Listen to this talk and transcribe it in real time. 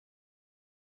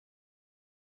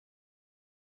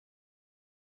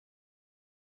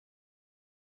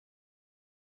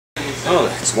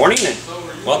Oh, it's morning and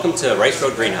welcome to Rice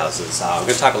Road Greenhouses. We're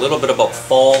going to talk a little bit about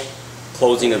fall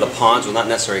closing of the ponds. Well, not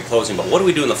necessarily closing, but what do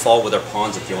we do in the fall with our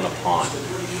ponds if you own a pond?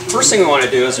 First thing we want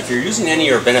to do is if you're using any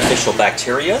of your beneficial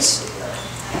bacterias,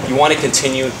 you want to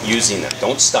continue using them.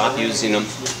 Don't stop using them.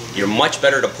 You're much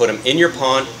better to put them in your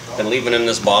pond than leaving them in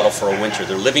this bottle for a winter.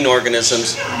 They're living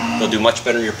organisms. They'll do much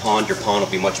better in your pond. Your pond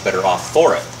will be much better off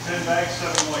for it.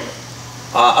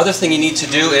 Other thing you need to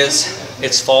do is,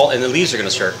 it's fall and the leaves are going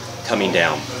to start coming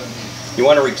down. You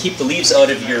want to keep the leaves out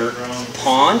of your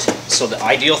pond, so the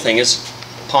ideal thing is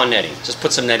pond netting. Just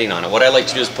put some netting on it. What I like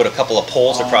to do is put a couple of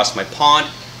poles across my pond,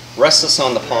 rest this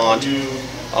on the pond,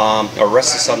 or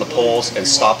rest this on the poles and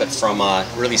stop it from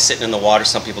really sitting in the water.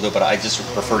 Some people do, but I just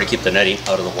prefer to keep the netting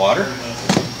out of the water.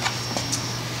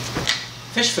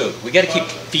 Fish food. We got to keep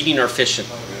feeding our fish.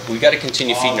 We got to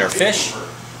continue feeding our fish.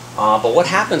 But what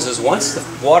happens is once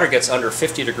the water gets under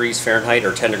 50 degrees Fahrenheit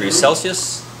or 10 degrees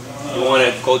Celsius, you want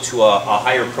to go to a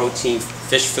higher protein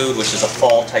fish food, which is a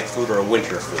fall type food or a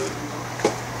winter food.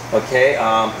 Okay.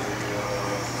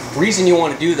 The reason you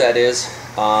want to do that is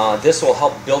this will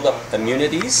help build up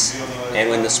immunities, and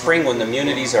in the spring when the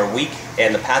immunities are weak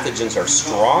and the pathogens are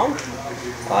strong,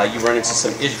 you run into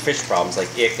some fish problems like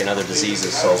ick and other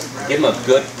diseases. So give them a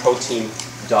good protein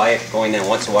diet going in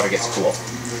once the water gets cool.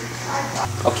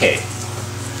 Okay,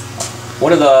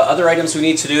 one of the other items we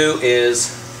need to do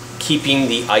is keeping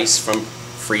the ice from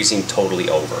freezing totally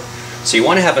over. So you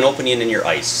want to have an opening in your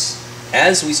ice.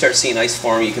 As we start seeing ice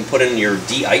form, you can put in your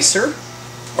de-icer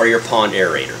or your pond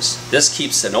aerators. This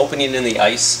keeps an opening in the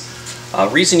ice.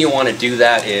 Reason you want to do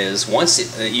that is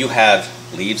once you have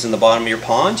leaves in the bottom of your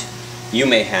pond, you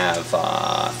may have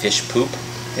fish poop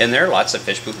in there, lots of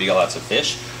fish poop, you got lots of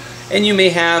fish. And you may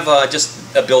have just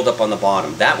a buildup on the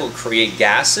bottom. That will create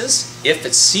gases. If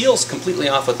it seals completely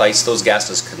off with ice, those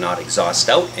gases cannot exhaust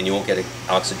out and you won't get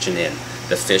oxygen in.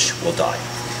 The fish will die.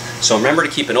 So remember to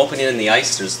keep an opening in the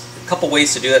ice. There's a couple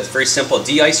ways to do that. It's very simple.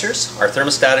 De-icers are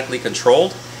thermostatically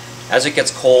controlled. As it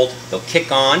gets cold, they'll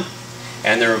kick on,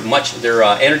 and they're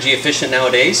energy efficient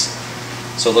nowadays.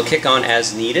 So they'll kick on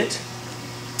as needed.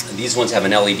 These ones have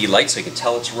an LED light so you can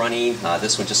tell it's running.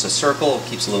 This one just a circle,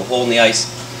 keeps a little hole in the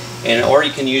ice. Or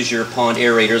you can use your pond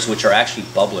aerators, which are actually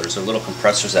bubblers. They're little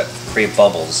compressors that create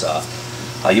bubbles.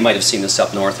 You might have seen this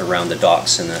up north around the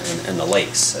docks and the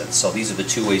lakes. And so these are the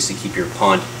two ways to keep your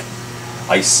pond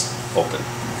ice open.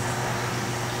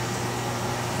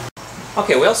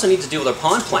 Okay, we also need to deal with our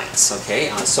pond plants.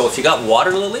 Okay, so if you got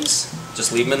water lilies,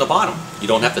 just leave them in the bottom. You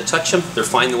don't have to touch them. They're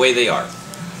fine the way they are.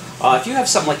 If you have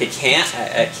something like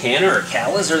a canna or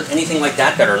callas or anything like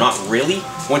that that are not really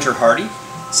winter hardy,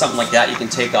 something like that you can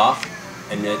take off,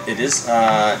 and it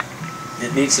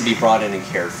needs to be brought in and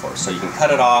cared for. So you can cut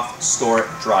it off, store it,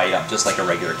 dry it up, just like a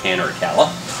regular canna or a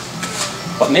calla.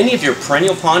 But many of your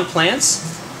perennial pond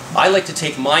plants, I like to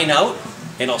take mine out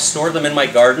and I'll store them in my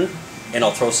garden and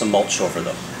I'll throw some mulch over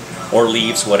them, or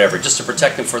leaves, whatever, just to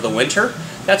protect them for the winter.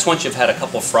 That's once you've had a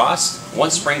couple frosts.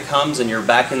 Once spring comes and you're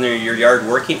back in your yard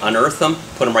working, unearth them,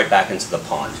 put them right back into the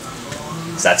pond.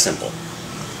 It's that simple.